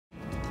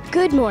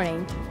Good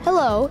morning,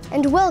 hello,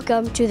 and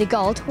welcome to the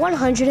Galt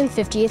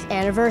 150th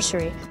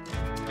anniversary.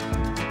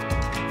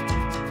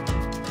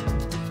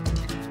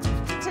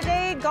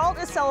 Today, Galt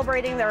is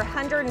celebrating their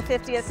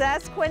 150th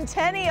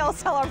Sesquicentennial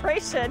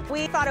celebration.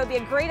 We thought it would be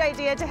a great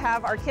idea to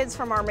have our kids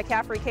from our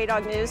McCaffrey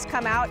K-Dog News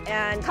come out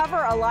and cover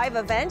a live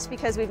event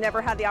because we've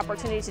never had the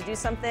opportunity to do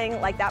something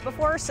like that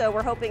before. So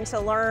we're hoping to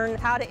learn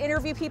how to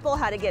interview people,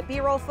 how to get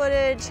B-roll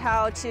footage,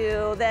 how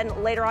to then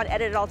later on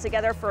edit it all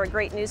together for a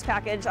great news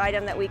package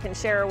item that we can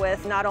share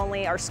with not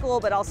only our school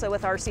but also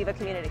with our SEVA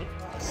community.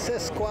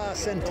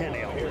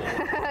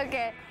 Sesquicentennial.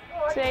 Okay.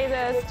 Today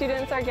the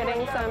students are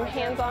getting some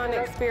hands-on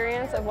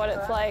experience of what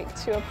it's like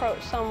to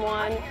approach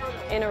someone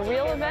in a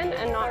real event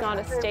and not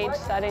a stage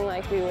setting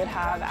like we would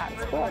have at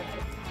school.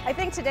 I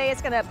think today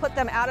it's going to put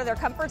them out of their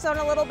comfort zone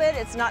a little bit.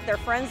 It's not their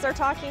friends they're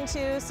talking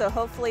to, so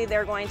hopefully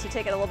they're going to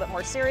take it a little bit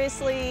more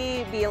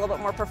seriously, be a little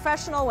bit more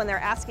professional when they're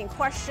asking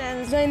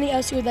questions. Is there anything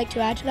else you would like to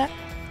add to that?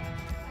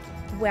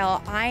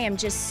 Well, I am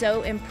just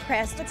so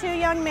impressed. The two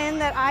young men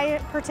that I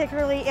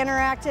particularly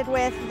interacted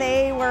with,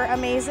 they were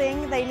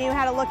amazing. They knew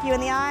how to look you in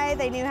the eye,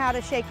 they knew how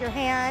to shake your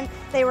hand,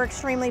 they were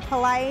extremely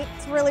polite.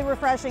 It's really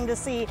refreshing to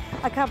see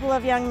a couple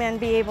of young men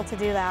be able to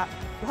do that.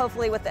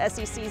 Hopefully with the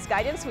SEC's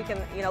guidance we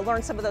can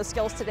learn some of those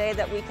skills today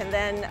that we can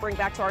then bring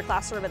back to our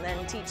classroom and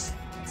then teach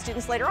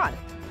students later on.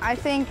 I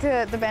think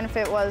the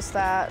benefit was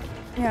that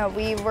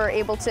we were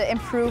able to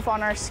improve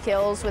on our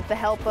skills with the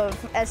help of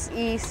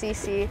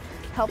SECC,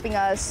 helping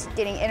us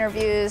getting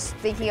interviews,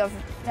 thinking of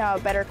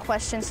better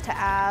questions to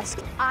ask.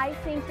 I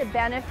think the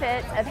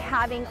benefit of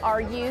having our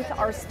youth,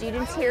 our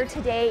students here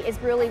today is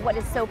really what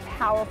is so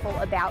powerful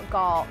about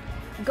Galt.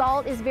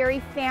 Galt is very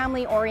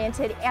family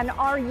oriented and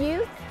our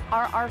youth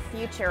are our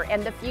future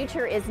and the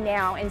future is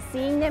now, and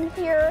seeing them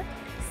here,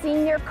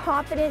 seeing their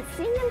confidence,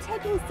 seeing them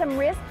taking some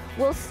risks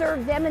will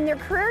serve them in their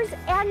careers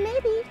and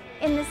maybe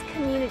in this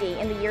community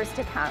in the years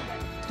to come.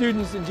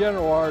 Students in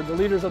general are the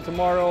leaders of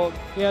tomorrow,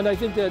 and I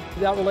think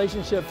that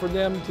relationship for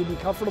them to be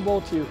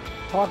comfortable to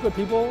talk with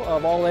people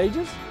of all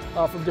ages,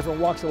 from different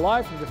walks of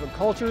life, from different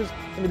cultures,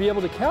 and to be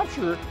able to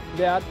capture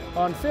that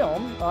on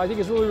film, I think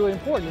is really, really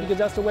important because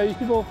that's the way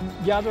people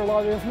gather a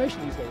lot of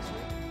information these days.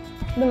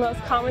 The most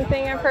common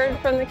thing I've heard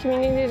from the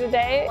community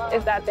today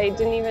is that they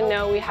didn't even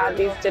know we had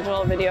these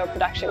digital video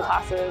production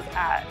classes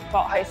at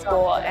Galt High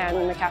School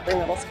and McCaffrey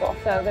Middle School.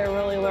 So they're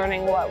really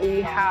learning what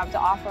we have to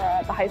offer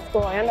at the high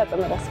school and at the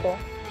middle school.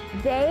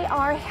 They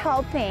are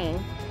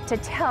helping to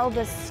tell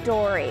the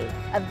story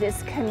of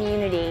this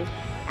community,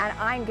 and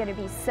I'm going to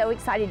be so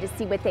excited to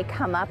see what they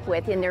come up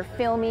with in their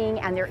filming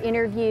and their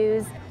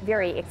interviews.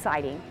 Very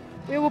exciting.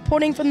 We're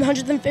reporting from the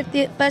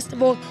 150th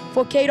Festival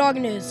for K-Dog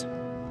News.